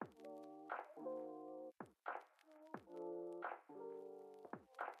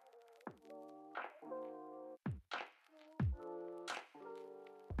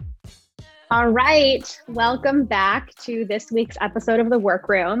All right. Welcome back to this week's episode of The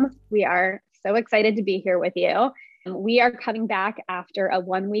Workroom. We are so excited to be here with you. We are coming back after a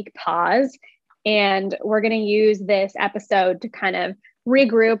 1-week pause, and we're going to use this episode to kind of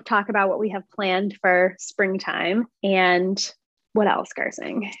regroup, talk about what we have planned for springtime and what else,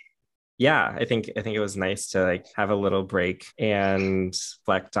 Garseng? Yeah, I think it was nice to have a little break and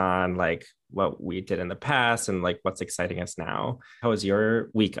reflect on what we did in the past and what's exciting us now. How was your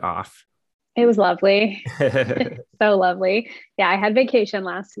week off? It was lovely. So lovely. Yeah, I had vacation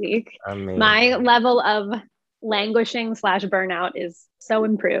last week. Amazing. My level of languishing / burnout is so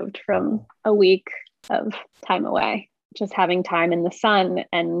improved from a week of time away. Just having time in the sun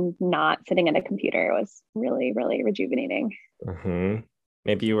and not sitting at a computer was really, really rejuvenating. Mm-hmm.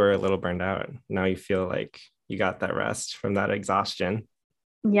 Maybe you were a little burned out. Now you feel like you got that rest from that exhaustion.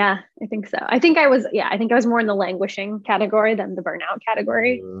 Yeah, I think so. I think I was more in the languishing category than the burnout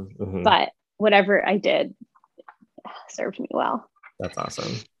category. Mm-hmm. But whatever I did served me well. That's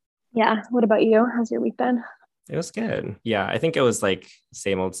awesome. Yeah. What about you? How's your week been? It was good. Yeah, I think it was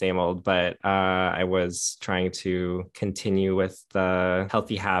same old, but I was trying to continue with the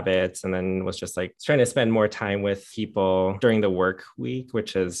healthy habits, and then was just trying to spend more time with people during the work week,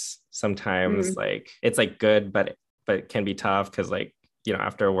 which is sometimes it's good, but it can be tough because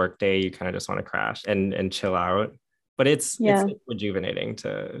after a work day, you kind of just want to crash and chill out. But it's rejuvenating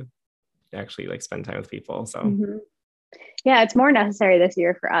to actually spend time with people. So yeah, it's more necessary this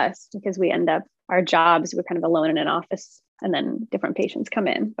year for us because we end up our jobs, we're kind of alone in an office and then different patients come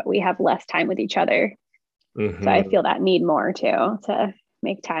in, but we have less time with each other. So I feel that need more too, to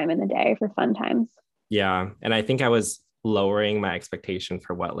make time in the day for fun times. Yeah. And I think I was lowering my expectation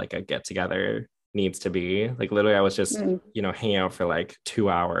for what a get together needs to be. Literally I was just hanging out for 2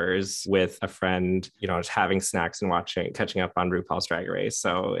 hours with a friend, just having snacks and catching up on RuPaul's Drag Race.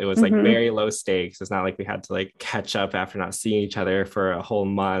 So it was very low stakes. It's not like we had to catch up after not seeing each other for a whole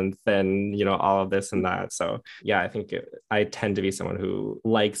month and all of this and that. So yeah, I think I tend to be someone who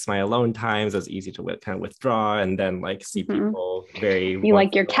likes my alone times. It's easy to kind of withdraw and then see people very you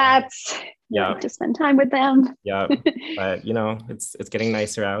like your cats. Yeah, like to spend time with them. Yeah, but it's getting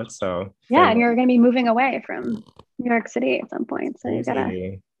nicer out. So yeah, and you're going to be moving away from New York City at some point. So you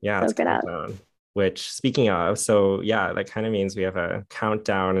gotta soak it up. Which, speaking of, so yeah, that kind of means we have a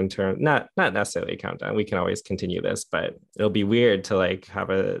countdown in terms, not necessarily a countdown. We can always continue this, but it'll be weird to have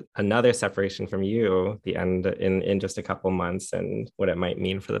another separation from you the end in just a couple months and what it might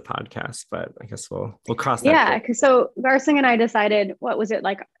mean for the podcast. But I guess we'll cross that. Yeah, because so Garseng and I decided, what was it,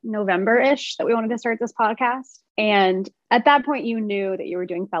 November-ish, that we wanted to start this podcast. And at that point, you knew that you were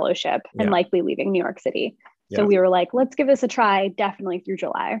doing fellowship and likely leaving New York City. So we were let's give this a try, definitely through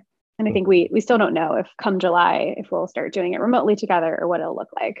July. And I think we still don't know if come July, if we'll start doing it remotely together or what it'll look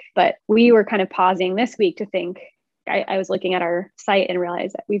like. But we were kind of pausing this week to think. I was looking at our site and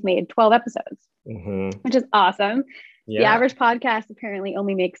realized that we've made 12 episodes, which is awesome. Yeah. The average podcast apparently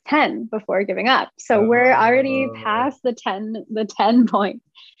only makes 10 before giving up. So we're already past the 10 point.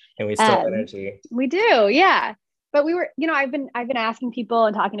 And we still have energy. We do. Yeah. But we were, I've been asking people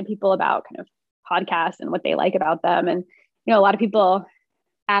and talking to people about kind of podcasts and what they like about them. And, a lot of people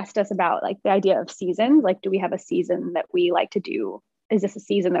asked us about the idea of seasons. Do we have a season that we like to do? Is this a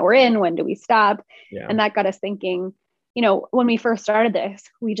season that we're in? When do we stop? Yeah. And that got us thinking, when we first started this,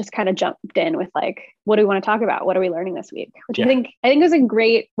 we just kind of jumped in with what do we want to talk about? What are we learning this week? Which I think is a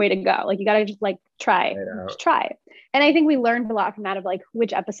great way to go. You got to just try. And I think we learned a lot from that of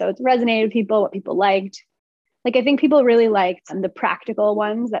which episodes resonated with people, what people liked. I think people really liked the practical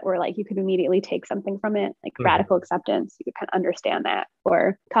ones that were you could immediately take something from it, radical acceptance. You could kind of understand that,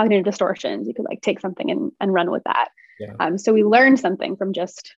 or cognitive distortions. You could take something and run with that. Yeah. So we learned something from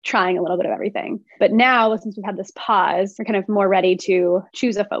just trying a little bit of everything. But now, since we've had this pause, we're kind of more ready to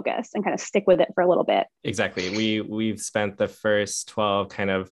choose a focus and kind of stick with it for a little bit. Exactly. We've spent the first 12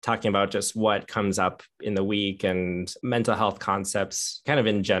 kind of talking about just what comes up in the week and mental health concepts kind of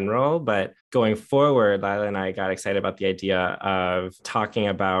in general. But going forward, Lila and I got excited about the idea of talking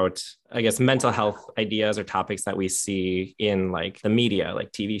about, I guess, mental health ideas or topics that we see in the media,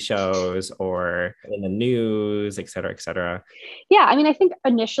 TV shows or in the news, et cetera, et cetera. Yeah. I mean, I think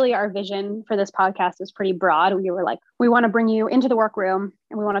initially our vision for this podcast was pretty broad. We were we want to bring you into the workroom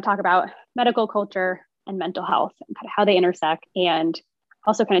and we want to talk about medical culture and mental health and kind of how they intersect, and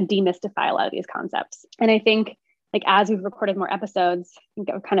also kind of demystify a lot of these concepts. And I think as we've recorded more episodes, I think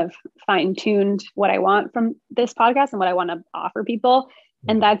I've kind of fine-tuned what I want from this podcast and what I want to offer people.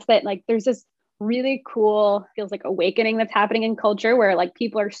 And that's that there's this really cool, feels like awakening that's happening in culture where like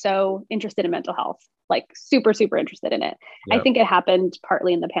people are so interested in mental health, like super, super interested in it. Yep. I think it happened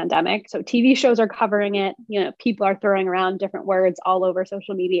partly in the pandemic. So TV shows are covering it. You know, people are throwing around different words all over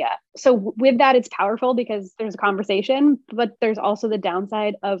social media. So with that, it's powerful because there's a conversation, but there's also the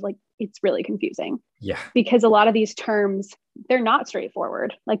downside of like, it's really confusing. Yeah. Because a lot of these terms, they're not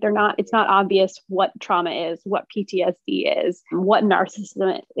straightforward. Like it's not obvious what trauma is, what PTSD is, what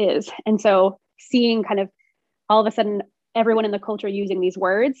narcissism is. And so seeing kind of all of a sudden everyone in the culture using these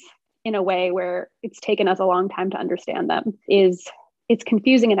words in a way where it's taken us a long time to understand them it's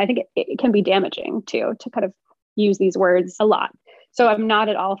confusing. And I think it can be damaging too, to kind of use these words a lot. So I'm not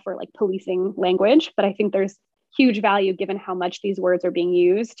at all for like policing language, but I think there's huge value given how much these words are being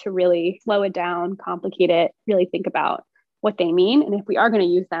used to really slow it down, complicate it, really think about what they mean. And if we are going to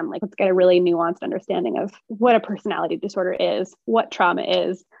use them, like let's get a really nuanced understanding of what a personality disorder is, what trauma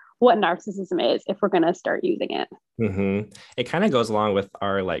is, what narcissism is, if we're going to start using it. Mm-hmm. It kind of goes along with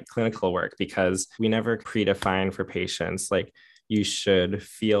our like clinical work because we never predefine for patients like you should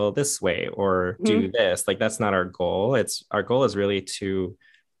feel this way or do this. Like that's not our goal. Our goal is really to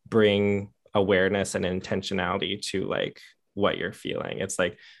bring awareness and intentionality to like what you're feeling. It's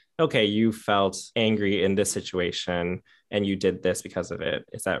like, okay, you felt angry in this situation and you did this because of it.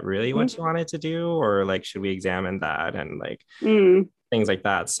 Is that really what you wanted to do? Or like, should we examine that? And like things like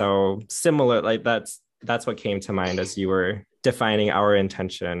that. So similar, like that's what came to mind as you were defining our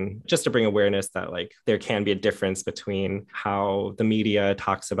intention, just to bring awareness that like there can be a difference between how the media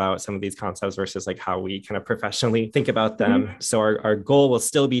talks about some of these concepts versus like how we kind of professionally think about them. So our goal will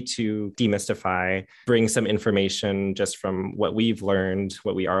still be to demystify, bring some information just from what we've learned,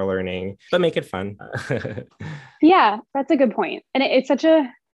 what we are learning, but make it fun. Yeah, that's a good point. And it's such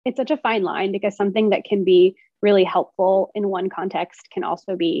a fine line because something that can be really helpful in one context can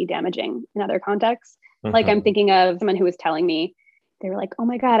also be damaging in other contexts. Like I'm thinking of someone who was telling me, they were like, oh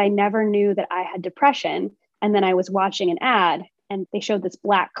my God, I never knew that I had depression. And then I was watching an ad and they showed this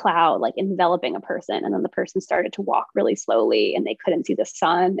black cloud like enveloping a person. And then the person started to walk really slowly and they couldn't see the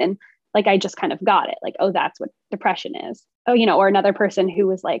sun. And like, I just kind of got it. Like, oh, that's what depression is. Oh, you know, or another person who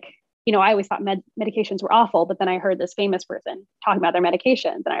was like, you know, I always thought medications were awful, but then I heard this famous person talking about their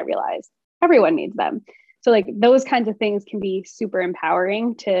medications and I realized everyone needs them. So like those kinds of things can be super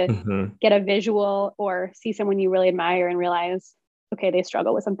empowering to get a visual or see someone you really admire and realize, okay, they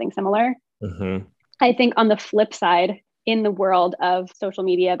struggle with something similar. I think on the flip side, in the world of social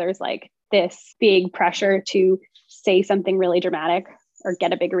media, there's like this big pressure to say something really dramatic or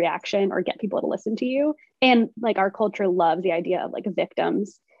get a big reaction or get people to listen to you. And like our culture loves the idea of like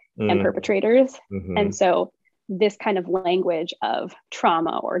victims and perpetrators. And so this kind of language of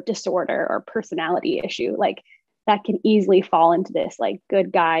trauma or disorder or personality issue, like that can easily fall into this like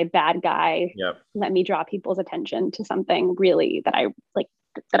good guy, bad guy. Let me draw people's attention to something really that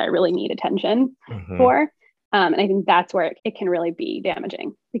I really need attention for. And I think that's where it can really be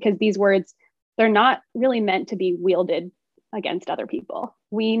damaging because these words, they're not really meant to be wielded against other people.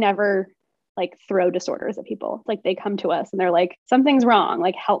 We never like throw disorders at people. Like they come to us and they're like, something's wrong,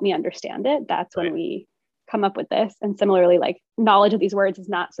 like help me understand it. That's when we come up with this. And similarly, like knowledge of these words is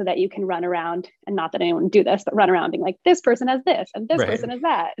not so that you can run around, and not that anyone would do this, but run around being like, this person has this and this person has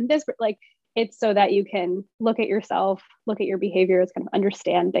that. And this, like, it's so that you can look at yourself, look at your behaviors, kind of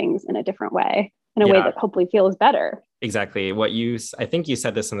understand things in a different way, in a way that hopefully feels better. Exactly. I think you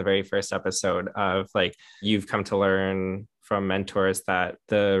said this in the very first episode of like, you've come to learn from mentors that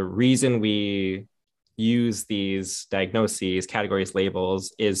the reason we use these diagnoses, categories,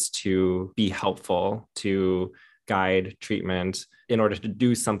 labels is to be helpful, to guide treatment. In order to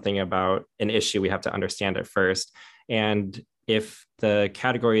do something about an issue, we have to understand it first. And if the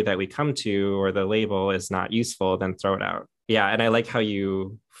category that we come to or the label is not useful, then throw it out. Yeah. And I like how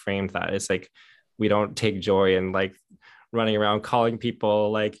you framed that. It's like, we don't take joy in like running around calling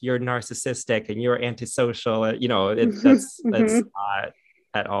people like you're narcissistic and you're antisocial. You know, that's not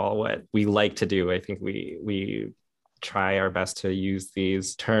at all what we like to do. I think we try our best to use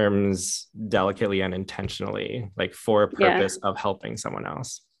these terms delicately and intentionally, like for a purpose of helping someone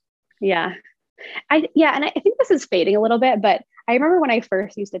else. Yeah. And I think this is fading a little bit, but I remember when I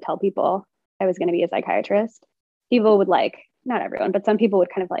first used to tell people I was going to be a psychiatrist, people would like, not everyone, but some people would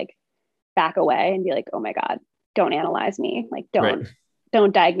kind of like back away and be like, oh my God, don't analyze me. Like,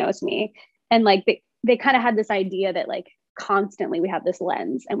 don't diagnose me. And like, they kind of had this idea that like constantly we have this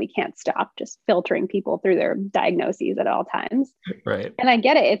lens and we can't stop just filtering people through their diagnoses at all times. Right. And I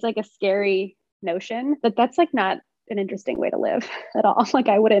get it. It's like a scary notion, but that's like not an interesting way to live at all. Like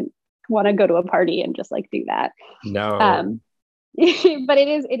I wouldn't want to go to a party and just like do that. No. But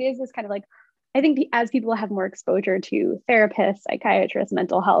it is this kind of like I think as people have more exposure to therapists, psychiatrists,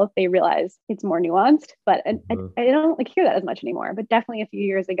 mental health, they realize it's more nuanced, but I don't like hear that as much anymore. But definitely a few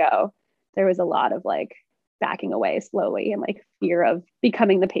years ago, there was a lot of like backing away slowly and like fear of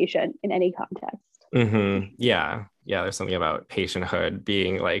becoming the patient in any context. Yeah. There's something about patienthood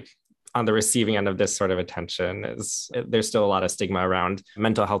being like on the receiving end of this sort of attention there's still a lot of stigma around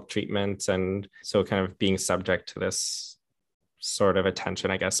mental health treatment. And so kind of being subject to this sort of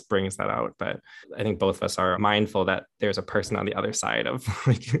attention, I guess, brings that out. But I think both of us are mindful that there's a person on the other side of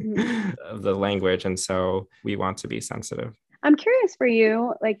like of the language. And so we want to be sensitive. I'm curious for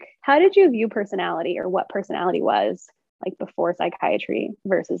you, like, how did you view personality or what personality was like before psychiatry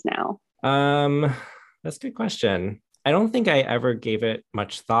versus now? That's a good question. I don't think I ever gave it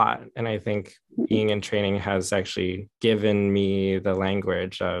much thought. And I think being in training has actually given me the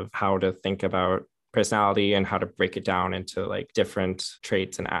language of how to think about personality and how to break it down into like different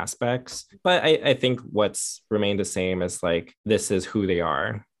traits and aspects. But I think what's remained the same is like, this is who they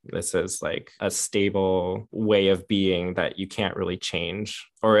are. This is like a stable way of being that you can't really change,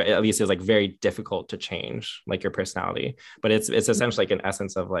 or at least is like very difficult to change, like your personality. But it's essentially like an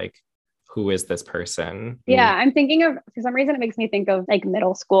essence of like, who is this person? Yeah, I'm thinking of, for some reason, it makes me think of like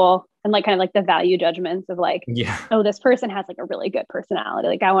middle school and like kind of like the value judgments of like, oh, this person has like a really good personality.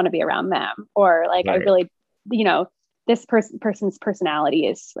 Like I want to be around them. Or like, I really, this person's personality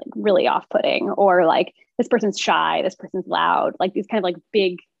is like really off-putting, or like this person's shy, this person's loud, like these kind of like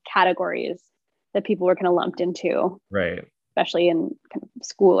big categories that people were kind of lumped into. Right. Especially in kind of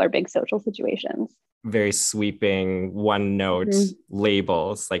school or big social situations. Very sweeping one note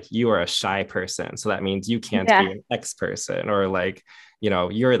labels, like you are a shy person, so that means you can't be an X person, or like,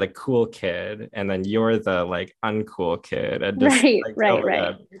 you're the cool kid and then you're the like uncool kid, and just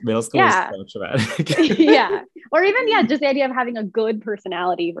right. Middle school is so traumatic. Or even just the idea of having a good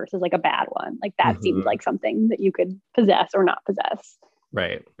personality versus like a bad one, like that seemed like something that you could possess or not possess.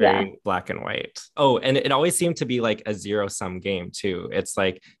 Right. Very black and white. Oh, and it always seemed to be like a zero-sum game too. It's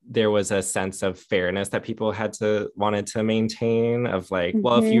like there was a sense of fairness that people wanted to maintain, of like,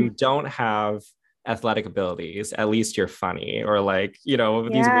 well, if you don't have athletic abilities, at least you're funny, or like, these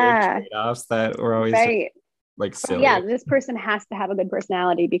weird trade-offs that were always like silly. This person has to have a good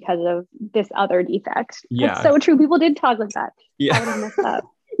personality because of this other defect. That's so true. People did talk like that. I would have messed up.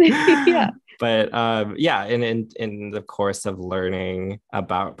 But in the course of learning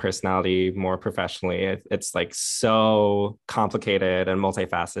about personality more professionally, it's like so complicated and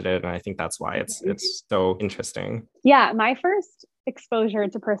multifaceted, and I think that's why it's so interesting. My first exposure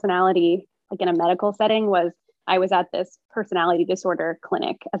to personality, like in a medical setting, was I was at this personality disorder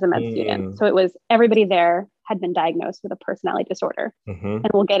clinic as a med student. So it was everybody there had been diagnosed with a personality disorder. And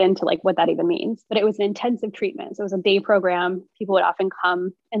we'll get into like what that even means. But it was an intensive treatment. So it was a day program. People would often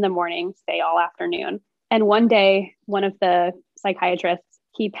come in the morning, stay all afternoon. And one day, one of the psychiatrists,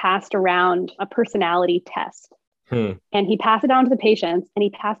 he passed around a personality test. And he passed it down to the patients, and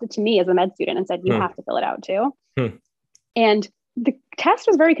he passed it to me as a med student and said, you have to fill it out too. And the test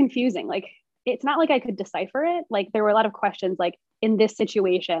was very confusing. Like, it's not like I could decipher it. Like, there were a lot of questions like, in this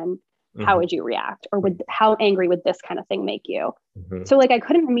situation, how would you react? Or how angry would this kind of thing make you? So like, I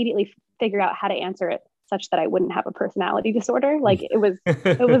couldn't immediately figure out how to answer it such that I wouldn't have a personality disorder. Like it was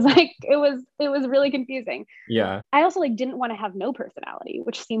really confusing. I also like didn't want to have no personality,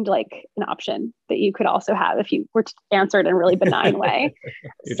 which seemed like an option that you could also have if you were to answer it in a really benign way.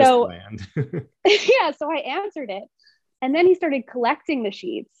 So I answered it. And then he started collecting the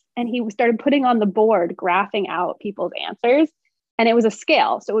sheets, and he started putting on the board, graphing out people's answers. And it was a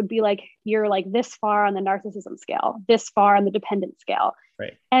scale. So it would be like, you're like this far on the narcissism scale, this far on the dependent scale.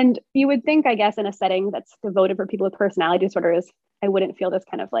 Right. And you would think, I guess, in a setting that's devoted for people with personality disorders, I wouldn't feel this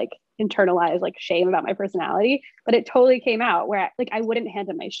kind of like internalized like shame about my personality. But it totally came out where I wouldn't hand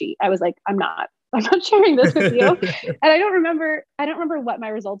him my sheet. I was like, I'm not sharing this with you. And I don't remember what my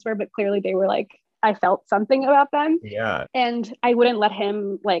results were, but clearly they were like, I felt something about them. And I wouldn't let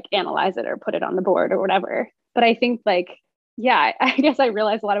him like analyze it or put it on the board or whatever. But I think like, I guess I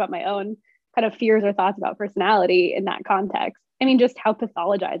realized a lot about my own kind of fears or thoughts about personality in that context. I mean, just how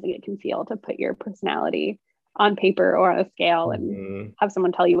pathologizing it can feel to put your personality on paper or on a scale and have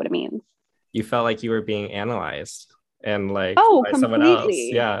someone tell you what it means. You felt like you were being analyzed and like by someone else.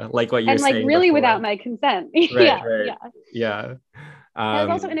 Like what you're saying. And like really before. Without my consent. Right. I was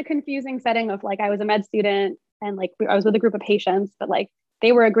also in a confusing setting of like, I was a med student and like I was with a group of patients, but like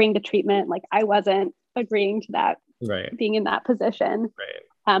they were agreeing to treatment. Like I wasn't agreeing to that, being in that position.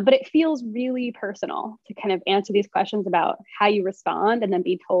 But it feels really personal to kind of answer these questions about how you respond and then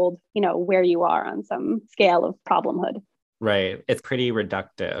be told, where you are on some scale of problemhood. Right. It's pretty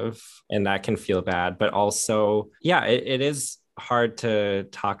reductive and that can feel bad. But also, yeah, it is hard to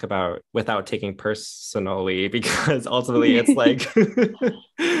talk about without taking personally because ultimately it's like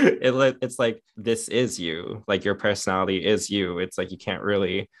it's like this is you, like your personality is you. It's like you can't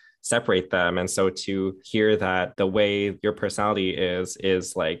really separate them. And so to hear that the way your personality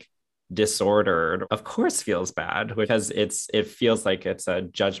is like disordered, of course feels bad because it feels like it's a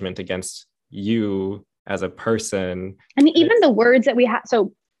judgment against you as a person. I mean, even the words that we have.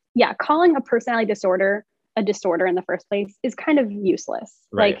 So yeah, calling a personality disorder a disorder in the first place is kind of useless.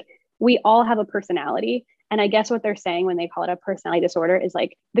 Right. Like we all have a personality. And I guess what they're saying when they call it a personality disorder is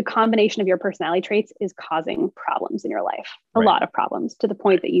like the combination of your personality traits is causing problems in your life, a lot of problems to the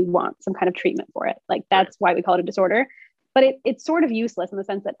point that you want some kind of treatment for it. Like that's why we call it a disorder. But it's sort of useless in the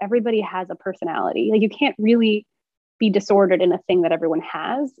sense that everybody has a personality. Like you can't really be disordered in a thing that everyone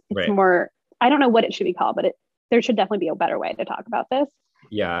has. It's more, I don't know what it should be called, but there should definitely be a better way to talk about this.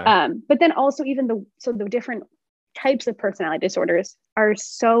 Yeah. But then also even the different types of personality disorders are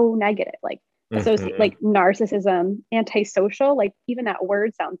so negative, like like narcissism, antisocial, like even that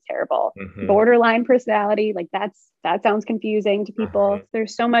word sounds terrible. Borderline personality, like that sounds confusing to people.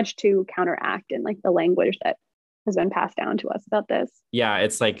 There's so much to counteract in like the language that has been passed down to us about this. Yeah,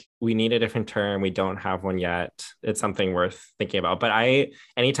 it's like we need a different term. We don't have one yet. It's something worth thinking about. But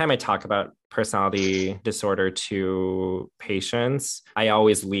anytime I talk about personality disorder to patients, I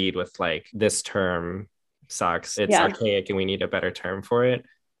always lead with like, this term sucks. It's archaic and we need a better term for it.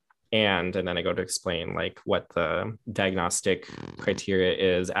 And then I go to explain like what the diagnostic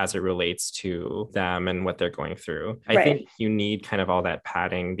criteria is as it relates to them and what they're going through. I think you need kind of all that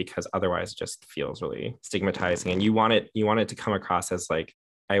padding because otherwise it just feels really stigmatizing. And you want it to come across as like,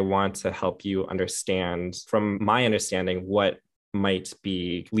 I want to help you understand, from my understanding, what might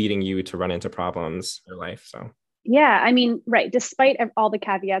be leading you to run into problems in your life. So yeah, I mean, despite all the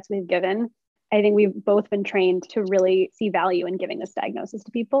caveats we've given, I think we've both been trained to really see value in giving this diagnosis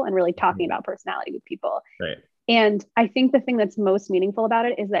to people and really talking about personality with people. Right. And I think the thing that's most meaningful about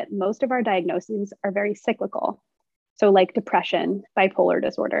it is that most of our diagnoses are very cyclical. So like depression, bipolar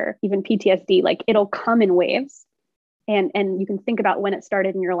disorder, even PTSD, like it'll come in waves and you can think about when it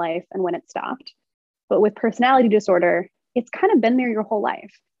started in your life and when it stopped. But with personality disorder, it's kind of been there your whole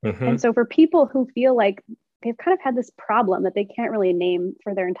life. And so for people who feel like they've kind of had this problem that they can't really name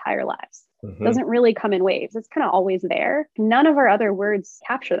for their entire lives, doesn't really come in waves. It's kind of always there. None of our other words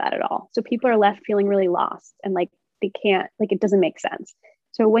capture that at all. So people are left feeling really lost and like they can't, like it doesn't make sense.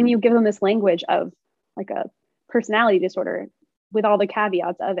 So when you give them this language of like a personality disorder with all the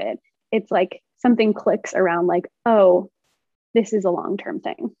caveats of it, it's like something clicks around like, oh, this is a long-term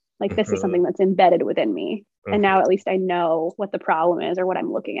thing. Like this is something that's embedded within me. And now at least I know what the problem is or what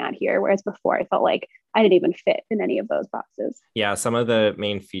I'm looking at here. Whereas before I felt like I didn't even fit in any of those boxes. Yeah. Some of the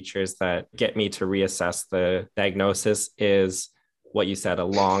main features that get me to reassess the diagnosis is what you said, a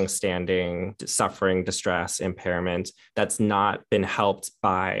long-standing suffering, distress, impairment that's not been helped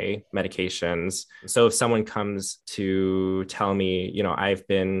by medications. So if someone comes to tell me, I've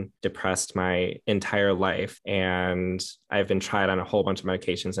been depressed my entire life and I've been tried on a whole bunch of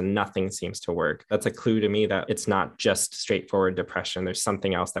medications and nothing seems to work, that's a clue to me that it's not just straightforward depression. There's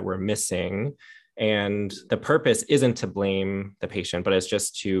something else that we're missing. And the purpose isn't to blame the patient, but it's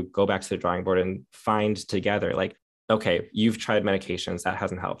just to go back to the drawing board and find together, like, okay, you've tried medications, that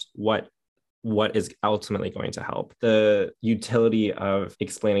hasn't helped. What is ultimately going to help? The utility of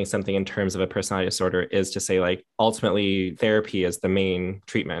explaining something in terms of a personality disorder is to say, like, ultimately therapy is the main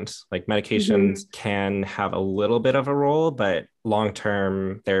treatment. Like medications can have a little bit of a role, but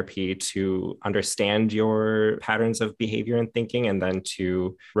long-term therapy to understand your patterns of behavior and thinking, and then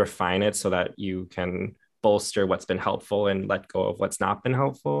to refine it so that you can bolster what's been helpful and let go of what's not been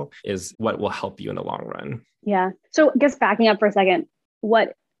helpful, is what will help you in the long run. Yeah. So I guess backing up for a second,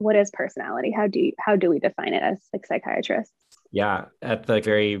 what is personality? How do we define it as like psychiatrists? Yeah. At the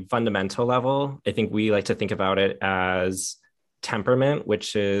very fundamental level, I think we like to think about it as temperament,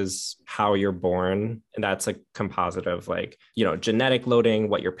 which is how you're born. And that's a composite of like, genetic loading,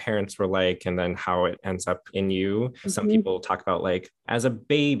 what your parents were like, and then how it ends up in you. Some people talk about like, as a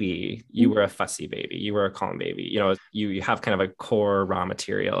baby, you were a fussy baby, you were a calm baby. You have kind of a core raw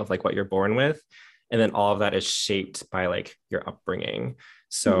material of like what you're born with. And then all of that is shaped by like your upbringing.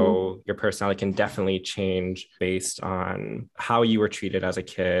 So your personality can definitely change based on how you were treated as a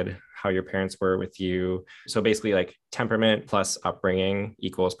kid, how your parents were with you. So basically like temperament plus upbringing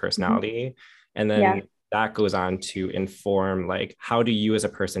equals personality. And then that goes on to inform like, how do you as a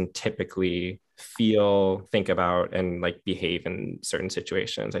person typically feel, think about, and like behave in certain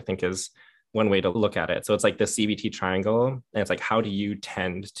situations, I think is one way to look at it. So it's like the CBT triangle. And it's like, how do you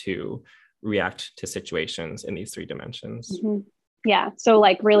tend to react to situations in these three dimensions? Mm-hmm. Yeah. So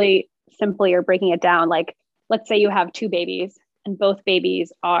like really simply, or breaking it down, like let's say you have two babies and both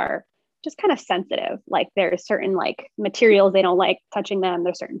babies are just kind of sensitive. Like there's certain like materials they don't like touching them.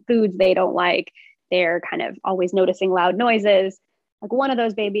 There's certain foods they don't like. They're kind of always noticing loud noises. Like one of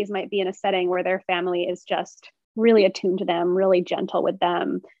those babies might be in a setting where their family is just really attuned to them, really gentle with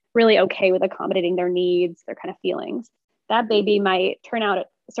them, really okay with accommodating their needs, their kind of feelings. That baby might turn out a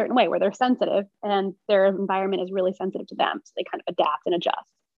certain way where they're sensitive and their environment is really sensitive to them. So they kind of adapt and adjust.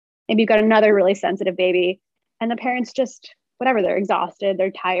 Maybe you've got another really sensitive baby and the parents just, whatever, they're exhausted,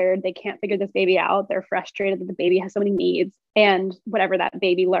 they're tired, they can't figure this baby out, they're frustrated that the baby has so many needs. And whatever that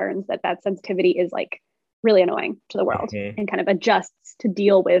baby learns, that sensitivity is like really annoying to the world and kind of adjusts to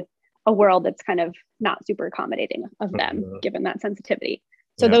deal with a world that's kind of not super accommodating of them, given that sensitivity.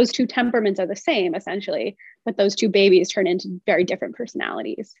 So those two temperaments are the same essentially, but those two babies turn into very different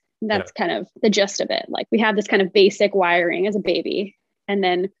personalities. And that's kind of the gist of it. Like we have this kind of basic wiring as a baby, and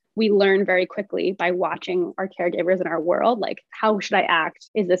then we learn very quickly by watching our caregivers in our world, like, how should I act?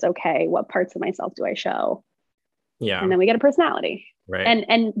 Is this okay? What parts of myself do I show? Yeah. And then we get a personality. Right.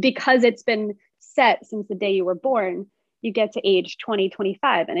 And because it's been set since the day you were born, you get to age 20,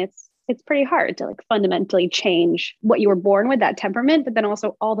 25, and it's pretty hard to like fundamentally change what you were born with, that temperament, but then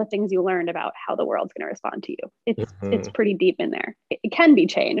also all the things you learned about how the world's going to respond to you. It's pretty deep in there. It can be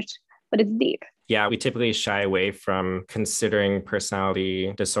changed, but it's deep. Yeah, we typically shy away from considering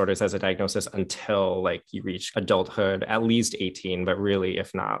personality disorders as a diagnosis until like you reach adulthood, at least 18, but really,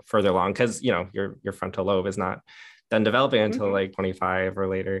 if not further along, because you know your frontal lobe is not done developing until like 25 or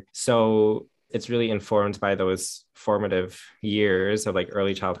later. So it's really informed by those formative years of like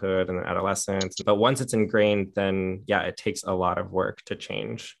early childhood and adolescence. But once it's ingrained, then yeah, it takes a lot of work to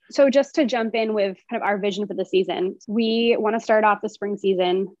change. So just to jump in with kind of our vision for the season, we want to start off the spring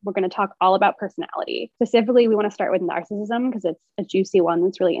season. We're going to talk all about personality. Specifically, we want to start with narcissism because it's a juicy one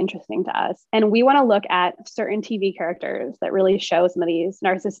that's really interesting to us. And we want to look at certain TV characters that really show some of these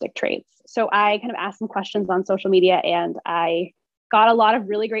narcissistic traits. So I kind of asked some questions on social media and I got a lot of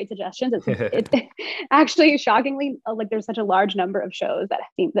really great suggestions. It's actually shockingly, like there's such a large number of shows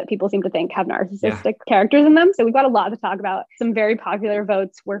that people seem to think have narcissistic characters in them. So we've got a lot to talk about. Some very popular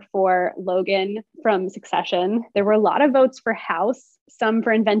votes were for Logan from Succession. There were a lot of votes for House, some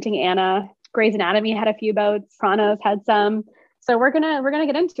for Inventing Anna. Grey's Anatomy had a few votes. Sopranos had some. So we're gonna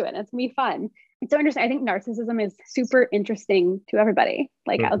get into it. It's gonna be fun. It's so interesting. I think narcissism is super interesting to everybody,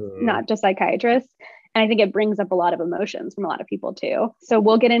 like not just psychiatrists. And I think it brings up a lot of emotions from a lot of people too. So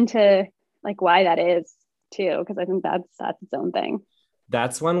we'll get into like why that is too, because I think that's its own thing.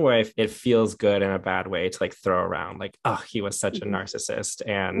 That's one where it feels good in a bad way to like throw around like, oh, he was such a narcissist.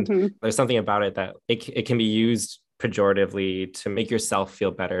 And there's something about it that it can be used pejoratively to make yourself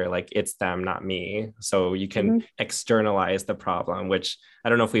feel better, like it's them, not me. So you can externalize the problem, which I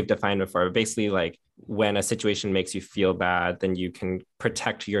don't know if we've defined before, but basically like when a situation makes you feel bad, then you can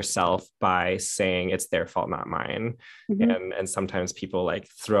protect yourself by saying it's their fault, not mine. And sometimes people like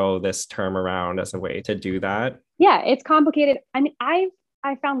throw this term around as a way to do that. Yeah, it's complicated. I mean, I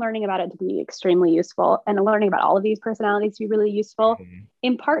found learning about it to be extremely useful, and learning about all of these personalities to be really useful,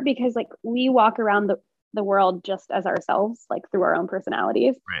 in part because like we walk around the world just as ourselves, like through our own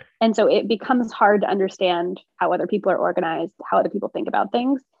personalities. Right. And so it becomes hard to understand how other people are organized, how other people think about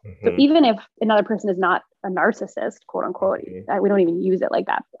things. So even if another person is not a narcissist, quote unquote, we don't even use it like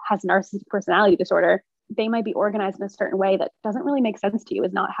that, has narcissistic personality disorder, they might be organized in a certain way that doesn't really make sense to you,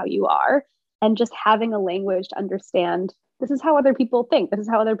 is not how you are. And just having a language to understand, this is how other people think, this is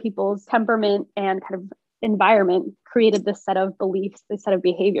how other people's temperament and kind of environment created this set of beliefs, this set of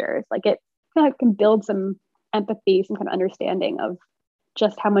behaviors. Like it can build some empathy, some kind of understanding of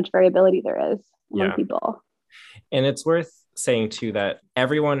just how much variability there is among people. And it's worth saying too that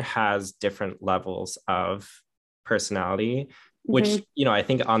everyone has different levels of personality, which, you know, I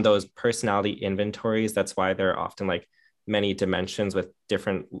think on those personality inventories, that's why there are often like many dimensions with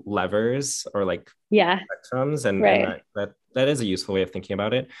different levers or like spectrums. And, and that is a useful way of thinking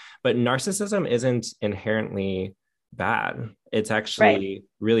about it. But narcissism isn't inherently bad. It's actually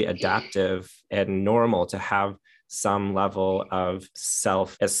really adaptive and normal to have some level of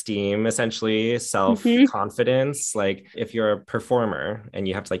self-esteem, essentially self-confidence. Like if you're a performer and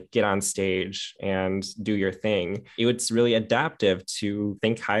you have to like get on stage and do your thing, it's really adaptive to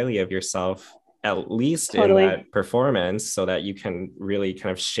think highly of yourself, at least in that performance, so that you can really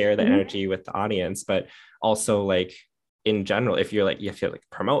kind of share the energy with the audience. But also like in general, if you're like, you have to like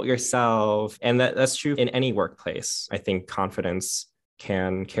promote yourself. And that's true in any workplace. I think confidence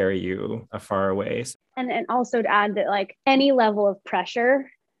can carry you a far way. And also to add that like any level of pressure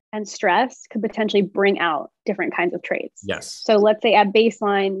and stress could potentially bring out different kinds of traits. Yes. So let's say at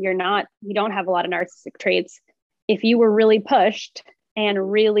baseline, you don't have a lot of narcissistic traits. If you were really pushed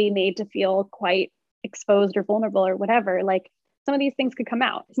and really made to feel quite exposed or vulnerable or whatever, like some of these things could come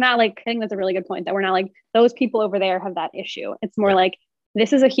out. It's not like, I think that's a really good point, that we're not like those people over there have that issue. It's more like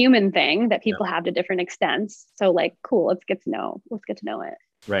this is a human thing that people have to different extents. So like, cool, let's get to know it.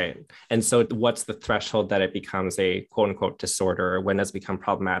 Right. And so what's the threshold that it becomes a quote unquote disorder, or when it's become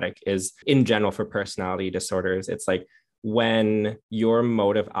problematic, is in general for personality disorders, it's like when your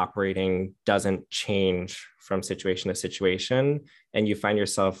mode of operating doesn't change from situation to situation and you find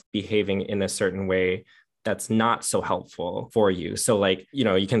yourself behaving in a certain way that's not so helpful for you. So like,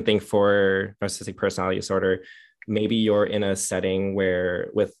 you can think for narcissistic personality disorder, maybe you're in a setting where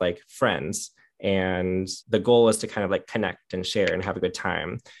with like friends, and the goal is to kind of like connect and share and have a good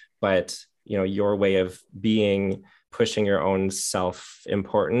time. But, your way of being, pushing your own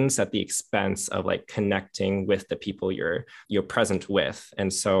self-importance at the expense of like connecting with the people you're present with.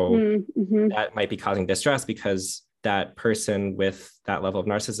 And so that might be causing distress because that person with that level of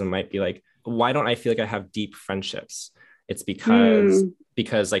narcissism might be like, why don't I feel like I have deep friendships? It's because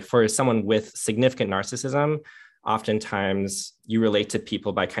like for someone with significant narcissism, oftentimes you relate to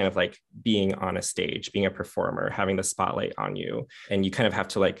people by kind of like being on a stage, being a performer, having the spotlight on you. And you kind of have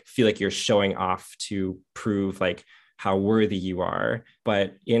to like feel like you're showing off to prove like how worthy you are.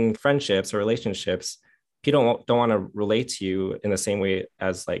 But in friendships or relationships, people don't want to relate to you in the same way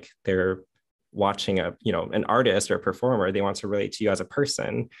as like they're watching an artist or a performer. They want to relate to you as a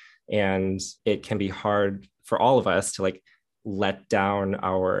person. And it can be hard for all of us to like let down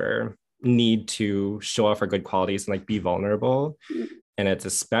our need to show off our good qualities and like be vulnerable. And it's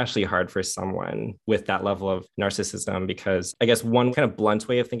especially hard for someone with that level of narcissism, because I guess one kind of blunt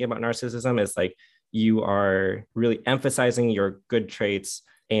way of thinking about narcissism is like you are really emphasizing your good traits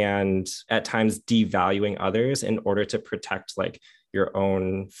and at times devaluing others in order to protect like your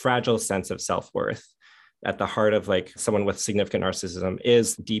own fragile sense of self-worth. At the heart of like someone with significant narcissism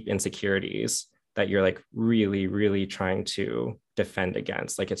is deep insecurities that you're like really, really trying to defend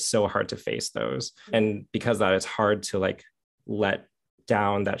against. Like it's so hard to face those. And because of that, it's hard to like let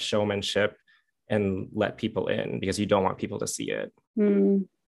down that showmanship and let people in because you don't want people to see it.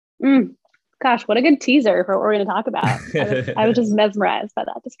 Gosh, what a good teaser for what we're going to talk about. I was just mesmerized by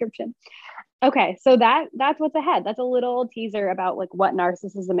that description. Okay, so that's what's ahead. That's a little teaser about like what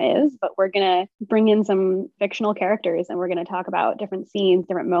narcissism is, but we're going to bring in some fictional characters and we're going to talk about different scenes,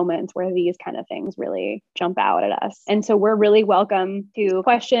 different moments where these kind of things really jump out at us. And so we're really welcome to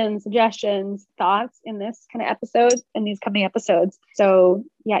questions, suggestions, thoughts in this kind of episode and these coming episodes. So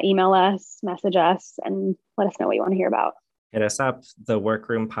yeah, email us, message us, and let us know what you want to hear about. Hit us up,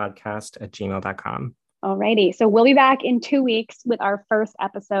 theworkroompodcast@gmail.com. Alrighty. So we'll be back in 2 weeks with our first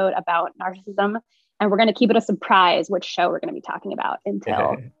episode about narcissism. And we're going to keep it a surprise which show we're going to be talking about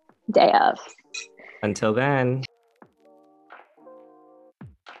until day of. Until then.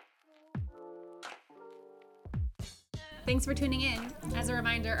 Thanks for tuning in. As a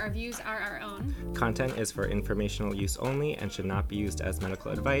reminder, our views are our own. Content is for informational use only and should not be used as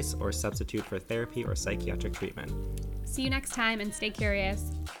medical advice or substitute for therapy or psychiatric treatment. See you next time and stay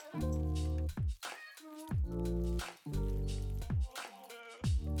curious.